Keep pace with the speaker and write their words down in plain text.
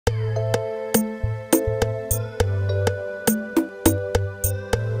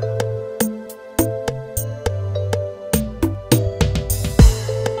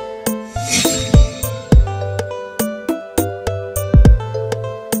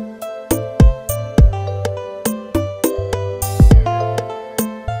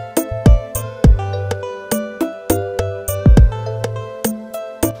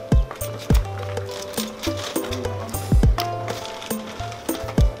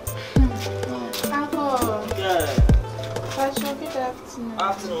afternoon.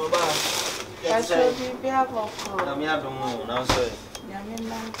 Afternoon, ba. I shall be able to. Na me adom now so.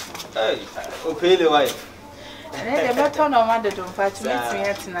 Hey, Opele wife. And the better no matter to fetch me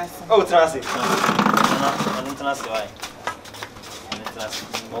here tonight. Oh, transit. No, transit why? Transit.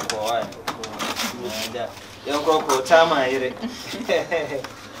 Oko why? Yeah. Young Coco, Tama here.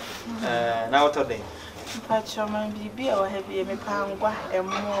 Now today. Patch your man be or have you a pound and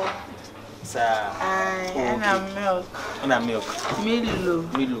more. Sir, and I'm milk. And I'm milk.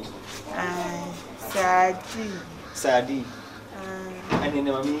 Milu. Sadi. And in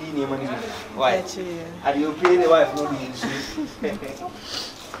the money. Why? Are you pay the wife? No,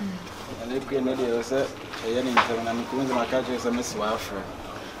 and if you know the sir, a young Ntentan and Queen's Macajo a Miss Wafra.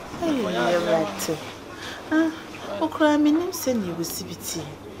 Oh, cry me, name send you with CBT.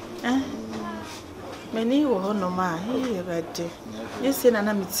 Many will honor my here right there. Yes, and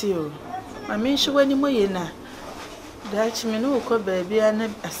I'm with you. I mean, she went in way now. That me no ko baby and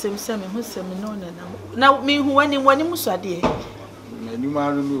asem same hu same no na me hu wani musade na ni ma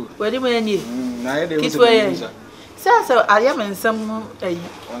ru wadi mo ani na ye de hu so ariya men sam ayi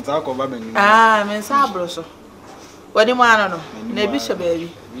on ta ko ba menu men sa abro so wadi mo ano no na bi she baby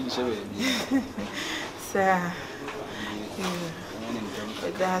sa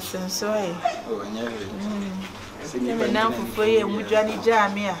da sen so ai o anya me na fufu ye mudwani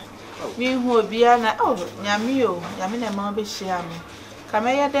jami a me hu obia na nyame o nyame na ma be hia me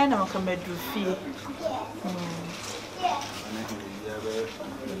kama ya den na kama du fie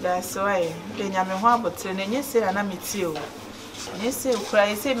that's why de nyame ho abotre na nyese na meti o nyese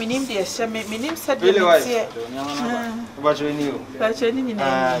ukrai se minim de hia me minim se de meti ba jweni o ba jweni ni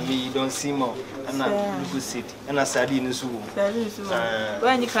na me don see more na good sit na sadi ni su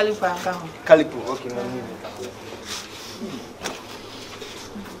wa ni kalipa aka ho kalipo okay na ni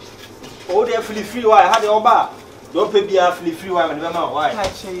oh, they are free. Why? How they all bar? Don't pay be a free. Why? Why?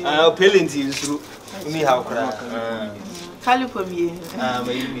 Plenty is through. Me how cry. Calipo me.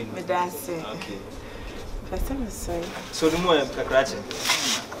 Me that's it. Okay. Person is sorry. So the more crash.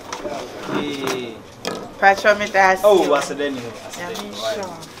 Patch me that's. Oh, what's the name?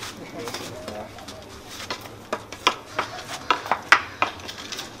 Sure.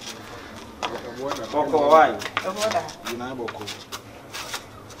 Boko why? You know Boko.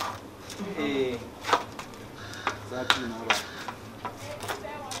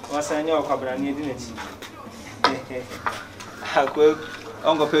 What's I know about Brani, didn't it? Akua,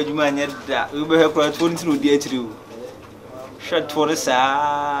 Uncle Pedman, yet we were quite 22 days through. Shut for the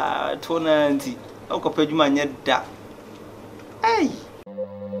sa, 290. Uncle Pedman, yet that. Hey!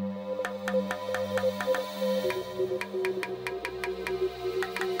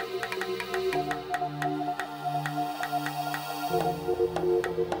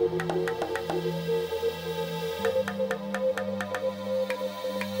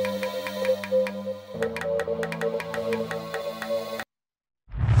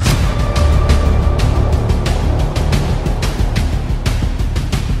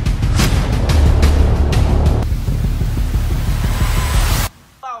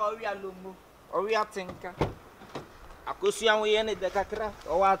 Tinka Akusian we any the kakra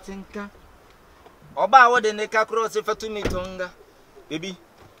or tinka Oba what the neka cross if to me tonga baby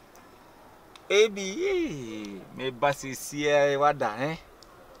me bassi see wada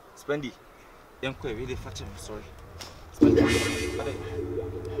Spendy Yanko really fat sorry Spendy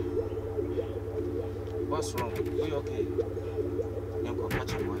what's wrong are you okay Yanko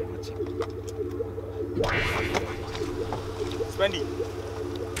catch him Spendy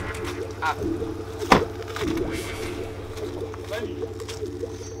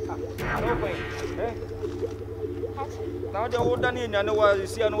now the old Danny and I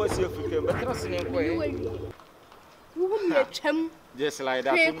was see and was here for but trust in just like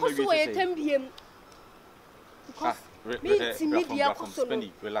that.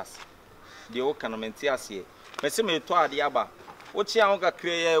 Relax. The old canamentia here. Messime to Adiaba. What's your uncle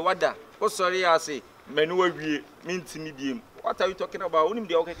create? Wada? Oh, sorry, I say, Menu means medium. What are you talking about? Only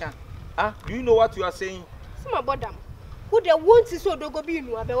the okay. Do you know what you are saying? Some about them. Who they want is Odogo be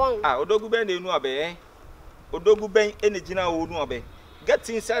no abe wan. Odogu ben dey no abe Odogu ben energy na wo no abe. Get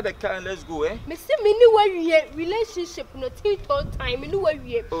inside the car and let's go Me say me ni wa relationship no take all time me ni wa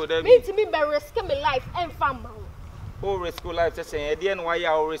wie. Me to me be risk my life and fam. Oh risk life say e dey no why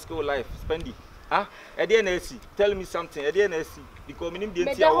you risk life Spendy. E dey na see. Tell me something. E dey na see because me nim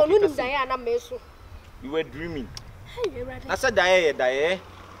dey tia wo. You were dreaming. I said die.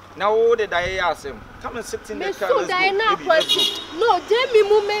 Now all the day ask him. Come and sit in the car. No, Jamie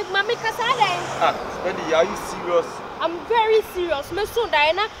Mume, Mammy Casada. Spendy, are you serious? I'm very serious. My son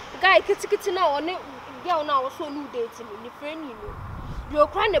Diana, guy, kitty now on it. girl now was so new dating me, the friend you know. You're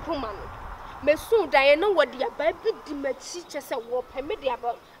crying a woman. Me soon Diana what the baby di me teacher said war permit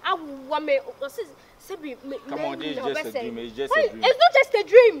about I want me come on, it's just a dream. It's just a dream. It's not just a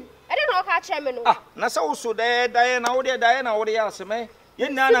dream. I don't know how chairman. Ah, Nasa also there, Diana, what they ask me. You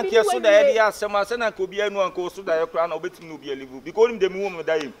know, care so that they ask some as and could be anyone goes to the crown of it no be a little because the woman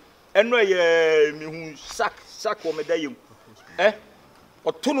dying. And no, me who sack or medayum. Eh?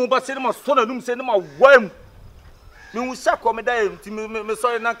 Or two but cinema, son of them cinema, worm. Me who sack or medayum, me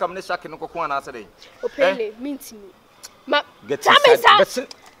sorry, not come the sack in Okwana today. Okay, mean to me. Ma, get tell me, sir.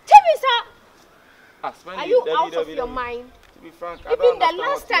 Are you out of your mind? To be frank, even the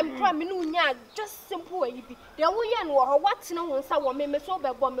last time, just simple. The woman what's no one saw me so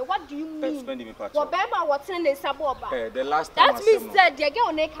bad. What do you mean? What Bama what's in the suburb? The last time that means that they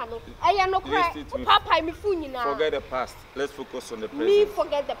go Nekano. I am no cry. Papa, I'm forget the past. Let's focus on the present. Me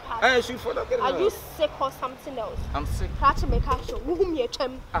forget the past. I should forget. Are you sick or something else? I'm sick. Try to make action. Whom you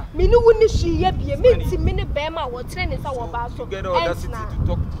chum? Me no one is she yet be a minute Bama or train is our bath. You get audacity to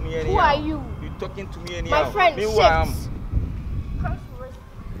talk to me. Who are you? You talking to me anyhow? My friend. Me who I am.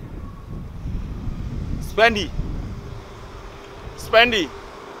 Spendy. Spendy.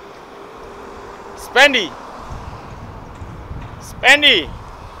 Spendy. Spendy.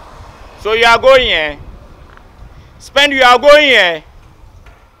 So you are going here? Spendy, you are going here?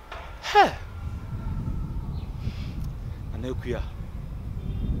 Huh. Nanekuya.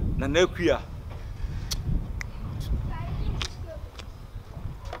 Nanekuya.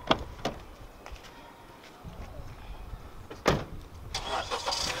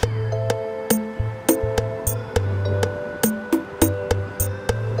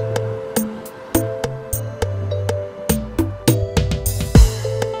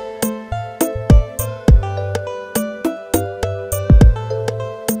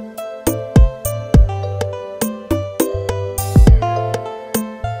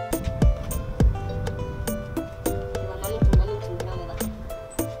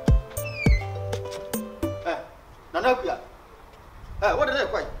 What did I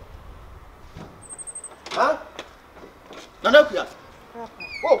quite? Huh? Nanopia.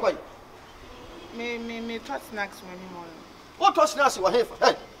 Oh, quite. Me touch snacks when you want. What was snacks you were here for?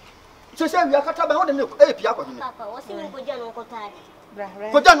 Hey, so say we are cut about the milk. Hey, Papa, what's in Uncle Taddy?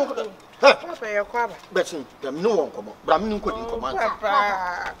 But then, Papa, your crab. But no one come up. But I mean, couldn't come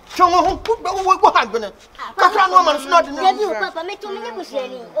Papa. So, what happened? Papa, woman's not in the Papa, make you never say,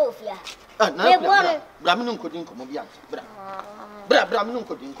 oh, yeah. Bramin couldn't come beyond. Bramin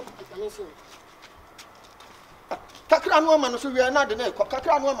couldn't come. Kakran woman, so we are not the neck.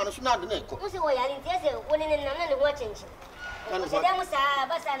 Kakran woman is not the neck. What's the way I didn't say, when in another watching? And so that was a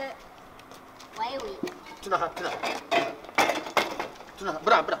why we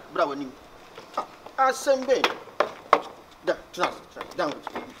bra when you assemble down.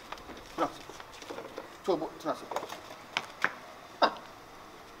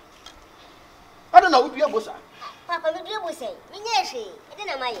 I don't know what you are. Papa, you say, yes, I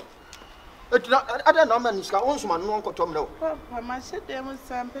didn't mind. I don't know, man, it's got also my uncle Tom. Papa, my said there was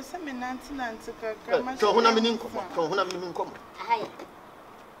some person in Ntentan to come. When I'm in income.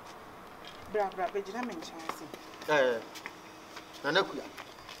 Bra, Benjamin Chance. Nanakuya.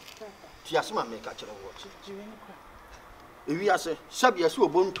 Tiasma make a chill watch. If we are say, Sabia so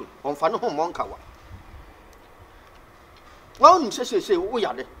buntu on Fano Monkawa. Well, say, we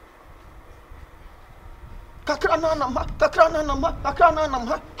are there. Kakranam.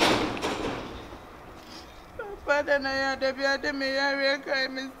 But then I had a beard, the mayor,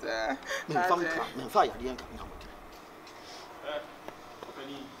 Mr. Fire, the young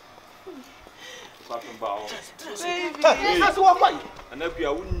that's what and if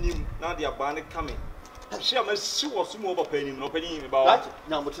you wouldn't knew now they are banning coming. She was more opening about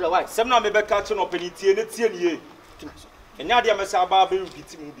now, but why? Some now may be catching up in it, and now they are Messiah Barber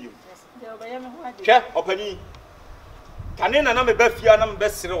repeating you. Opening. Can in a number Beffia and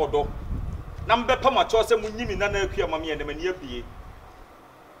best or dog. Number Pama chose and we none of Mammy and the many be.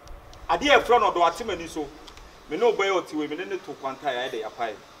 A dear friend of the Atimani so. Me no boy or 2 women to quantire a day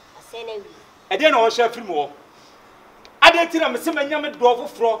apart. I didn't know chef more. I didn't tell him some young dog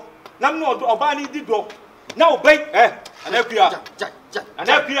of fraud. Nam no Obani did dog. Now bake, and help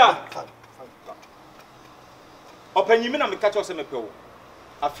you. Open you mean I'm a catch of some apple.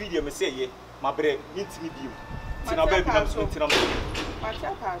 I feed you, say, my bread needs me you.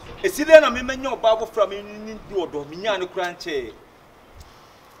 Is it then a man your Bible from in your dominion crunchy?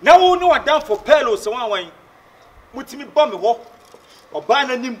 Now, no one down for Pello, so one way. Put me bomb walk or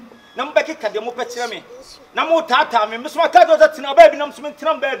ban him. Number Cademo Petami. No more tata, Miss Macado, that's in a baby, no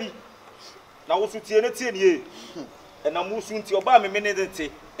baby. na wo so tie ne tie ne e na mo so nti oba me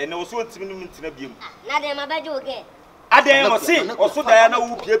menete e na wo so ntimi no ntina biem na de ma baje oge aden o si o so da ya na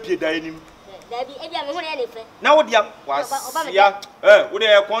wo piepie da anim dabi e bia me ho ne fe na wo dia wasia wo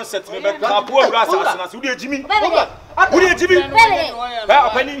de concert me be kapo awura asase na so wo de ejimi wo de ejimi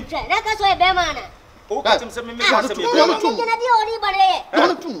opani na ka so e be ma na o ka tem se me ka se me be ma na di ori bare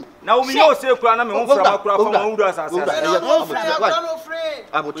na wo mi yo se kura na me ho fra ma kura fa ma awura asase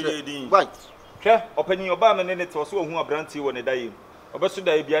abotre why hwe opani oba me ne to so ohun abranti wo ne daye obeso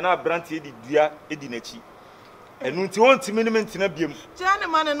da bia na abranti edi dua edi nachi enu nti won ntimi ne mentina biem jane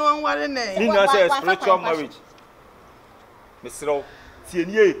man no onware ne ni na say spiritual marriage mesro tie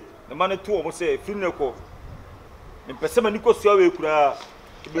nie na man to o mo say firi ne ko mpese mani ko so awe kura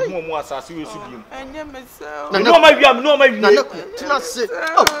ebe hu o mo asase we su biem enye mesel no ma wiam no ma wie tina se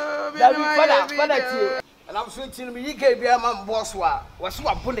dabi fada tie na so ntini mi yike bia ma boss wa so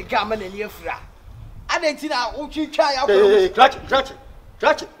abo ne ga ma na ni afira adenti na wo twitwa ya ko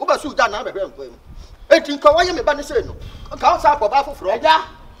Trache uba su da na be hwe nko em enti nka waye me ba ne se no nka sa akọ ba foforo eja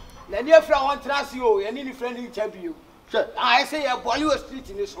na ni afira won trase o ye ni friend ni champion se I say ya Bollywood street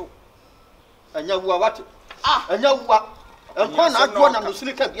ni so anya wuwa wate anya wuwa enko na adwo na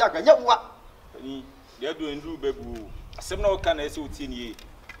musiri ka bia anya wuwa ni de do ndu bebu asem na o ka na ese otie ni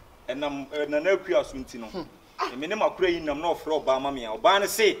enam na akua so nti no me ne makura yi nam na ofro oba ma me a oba ne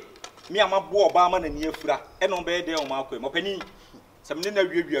se me amabo oba ma na ni afura e no be de o ma akwa mo pani samne na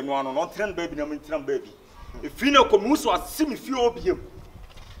wiewia no ano no tren ba bi na mentran ba bi e fi na ko mu so asimi fi obiem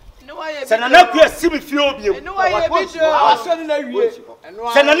no waye bi sana na ku asimi fi obiem no waye bi do asani na wie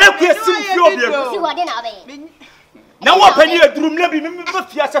sana na ku asimi fi obiem si wode na abe na wo pani edurum na bi me ba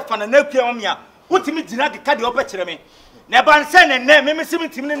fi ase fana na ku amia wotimi dina de ka de oba kire me na ban se ne me simi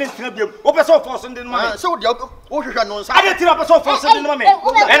timi ne ntina biem wo pe so force ndin ma me so de wo hwehwa no nsa ade tira pe so force ndin ma me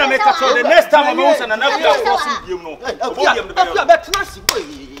e na me ka so the next time me sana na ku force biem no obiem de afia be tena si boy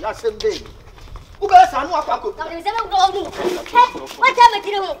asembe ube sa no afako ka me se me go du what time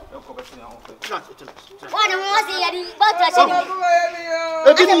tire ho wana mo se ya di ba tra se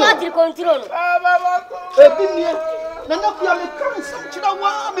ebi ma tire control ebi ni na na ku ya me kan sam kira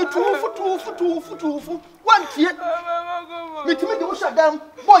wa me tufu wantie mitimi de wo shadam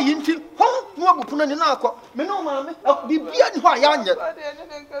boy yinti ho no abupuna ni na akọ me no ma me bibia ni ho ayanye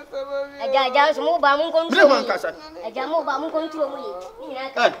aja so mo ba mo me ho ankasa aja mo ba mo control mo yi ni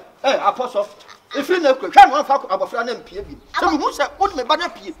na apostle ifri na kwa hwa no afa abofra na mpie bi se me hu se wo me ba na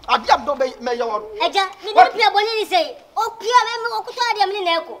pie ade abdo me ye wo aja mi ni pia boni ni sei o pia me okuto ade me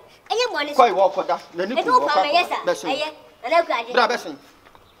na eko enye boni koi wo koda na ni ku wo pa me yesa aye na ku aje bra besin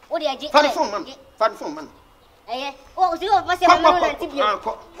o de aje fa phone man aye o si o pa se mo na tibio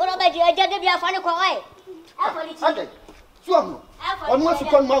o ro ba je aja de bia fa ni kwa wai afa ni ti ade suam no onu asu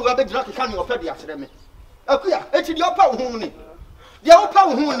kon ma wo be dira ka ni o pe dia sere me akuya eti di opa wo hu ni dia opa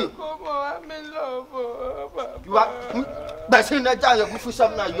wo hu ni you are besin na ja ya gufu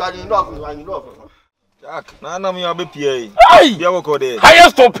sam na you are in love Jack na na me abepie bia wo ko de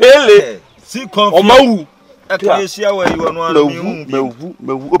highest to pele si Confion omawu Asia wa you no anu mi hu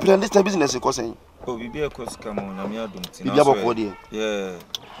mewu open this business ko sen o bibia ko ska mo na me adum ti bibia boko de yeah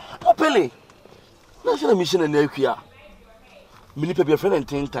o pele na shana mission na akua mini pepe friend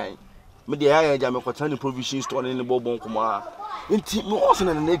Ntentan me de ya ja me kwata ni provision store ni bobon kuma nti me o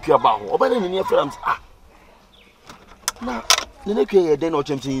sene na akua ba ho oba na ni friend na akua ye de na o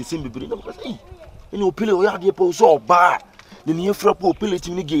champion sim bibiri na ko say ni o pele o ya de po so oba ni afra po pele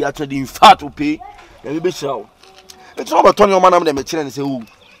ti ni ge ya trade in fact o pe ya be shirawo eti no beto nyoma na me de me kire ne se wu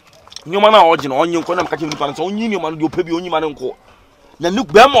nyoma na oje na onye nko na mka nipa nso onyi nyoma no de opa bi onyi ma ne nko na nu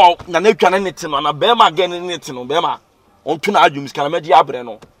be ma na na twa na ne ti no na be ma ge ne ti no be ma on tu na adwum skala me di abre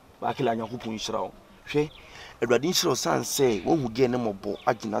no ba kila nyakopon shirawo hwe Edward nshiro san say won hu ge ne mobo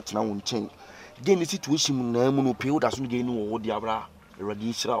agina tena won chen ge ne situation mu na mu no pe woda so ge ne wo di abra Edward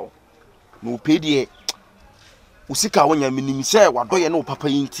nshirawo no pe die usika wonya minim say wadoye ne papa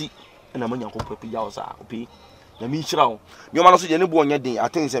yinti na manya ko papa ya oza opi na mi nshirawo nyoma no so je ne bo onye den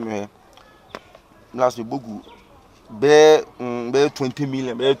aten se me last we bogu be 20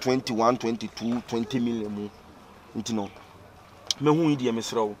 million be 21 22 20 million mu ntino me hu yi die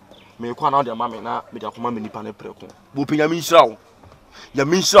mesrawo me kwa na de ma me na me de akoma me nipa na preko bo penya mi nshirawo ya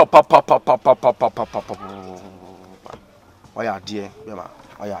mi nshirawo papa oya die be ma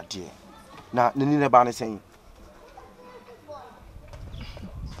oya die na nini ne ba ne sen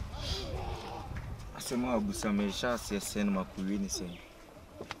asema abusa me sha sen makuwi ni sen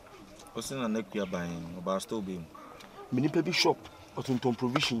osina na kua ban oba store be mini pebi shop otunton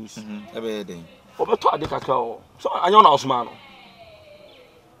provisions ebe den obeto ade kakra o so anya na osuma no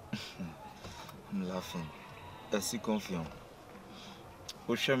I'm laughing. I see Confion.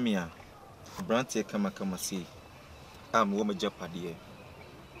 Oshamia, Branty kama say, I'm woman Japadier.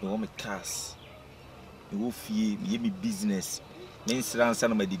 You want me cast. You will fee me business. Means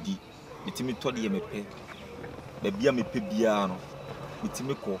ransom my didi. Mitimi todi me pay. Baby, I'm a pebiano.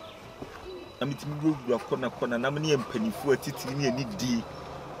 Mitimi ko. I'm mitimi road corner, and I'm near penny for a titty near D.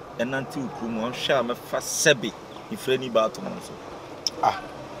 And until Kumo, shall my fast sebby if any battle. Ah,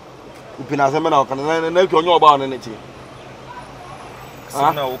 Upinazamana can I know about anything?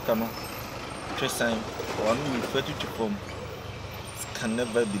 Sana Okano. Tresime, or only 30 from can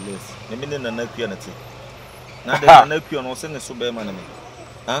never be less. The minute and napianity. Now the napian or send a sober man.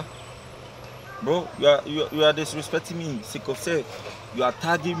 Huh? Bro, you are disrespecting me. Sick of say you are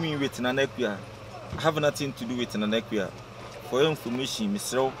tagging me with an equia. I have nothing to do with an equia. For your information,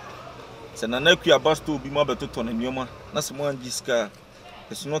 Miss Rowe. Send an equia bus to be more better to an yoma. That's one disca.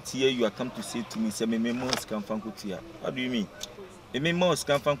 It's not here you are come to say to me, say me most can fankutia. What do you mean? Me most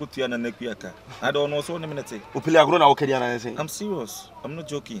can fankutia and an equiaka. I don't know so in a minute. Upila grown out anything. I'm serious. I'm not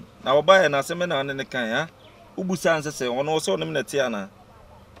joking. Now I'll buy an assembly and the kind, Ubusan say, on also in a minute.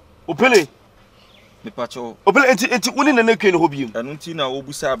 Upili. Me pacho. Opel enti woni na nakwe no hobium. Anu nti na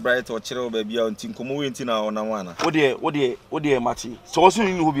obusa bright o kire obabi a nti nkomo we nti na ona wana. Wo de mati. So so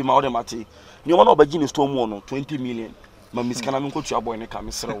ni hobi ma wo de mati. Ni o na obaji ni store mu no 20 million. Ma miskana mi nkotu aboy ne ka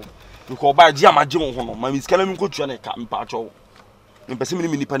mesrew. Nko ba ji amaje wo ho no. Ma miskana mi nkotu na ka mpacho. Mpese mi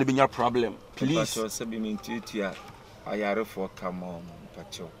ni nipa ne benya problem. Please. Pacho se bi mi ntutu a ayare for come on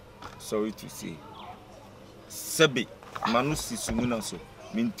pacho. Sorry to say. Sebi manu sisumu na so.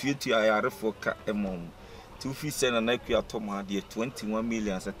 Mintueti ayare for ka emom 250 na nakua toma de 21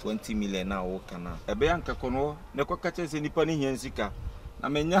 million sa 20 million na wo kana ebe yanka kono ne kwakache se nipa ne hiansika na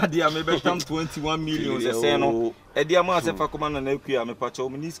menya de a mebetam 21 million se no e de ama se fa koma na nakua me pacho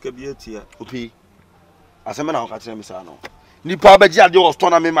miniska bi atia opi aseme na kwakache me sa no nipa abaji ade o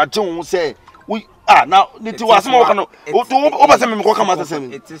store na me maje wo se now niti wasema wakano oba se me ko kama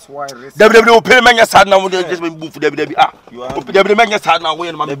sesem it is why risk ww ope menya sad na wo just me bufu ww ww menya sad na wo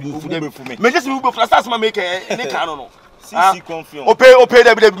ye na me bufu me just me bufu start ma make any can no see Confion ope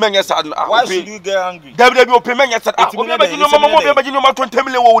ww menya sad na why should you get angry ww ope menya sad ope ba jino mama mo ba jino ma 20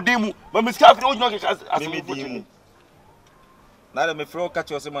 million wo dimu ma miska afri o jino ke asem na le me fro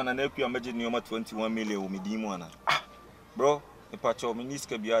catch us man na akua maji ni 21 million wo me dimu ana bro me pacho me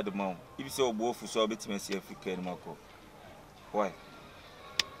niska bia de maw if say obofu so betima see Africa ni mako why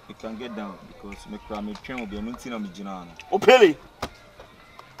you can get down because me kra me twen obi no ntina me gina no opele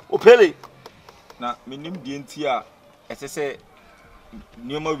na me nim die nti a esese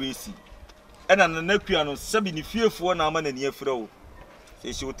nioma wesi ena na nakua no sabi ni fiefo na ama na ni afira o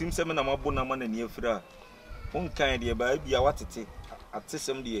se she otim se me na mabo na ama na ni afira won kan de ba bia watete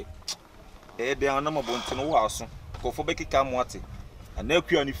atesem de de na mabo ntino wo aso kofo bekika moate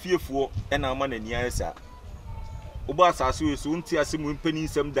anakua ni fiefo ena ama na ni ayesa oba asase we so nti asem mpani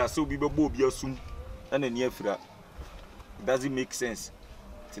nsem da se obi bebo obi asum ena ni afira doesn't make sense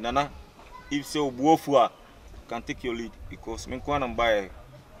tinana if say obuofu a can take your lead because me kwa na mbae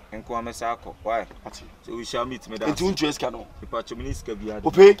enko amesa akọ why so we shall meet me that enti untu eska no ipa chominiska bia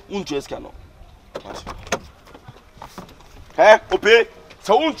ope untu eska no ope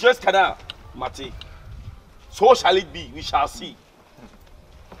so untu eska na mate so shall it be we shall see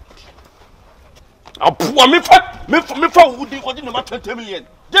apu me fa wudi ko di no 20 million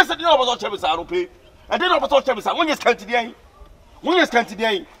just say no about chebe sa ope and then about chebe sa won yes kanti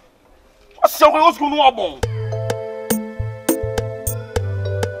dey what's so we go no abon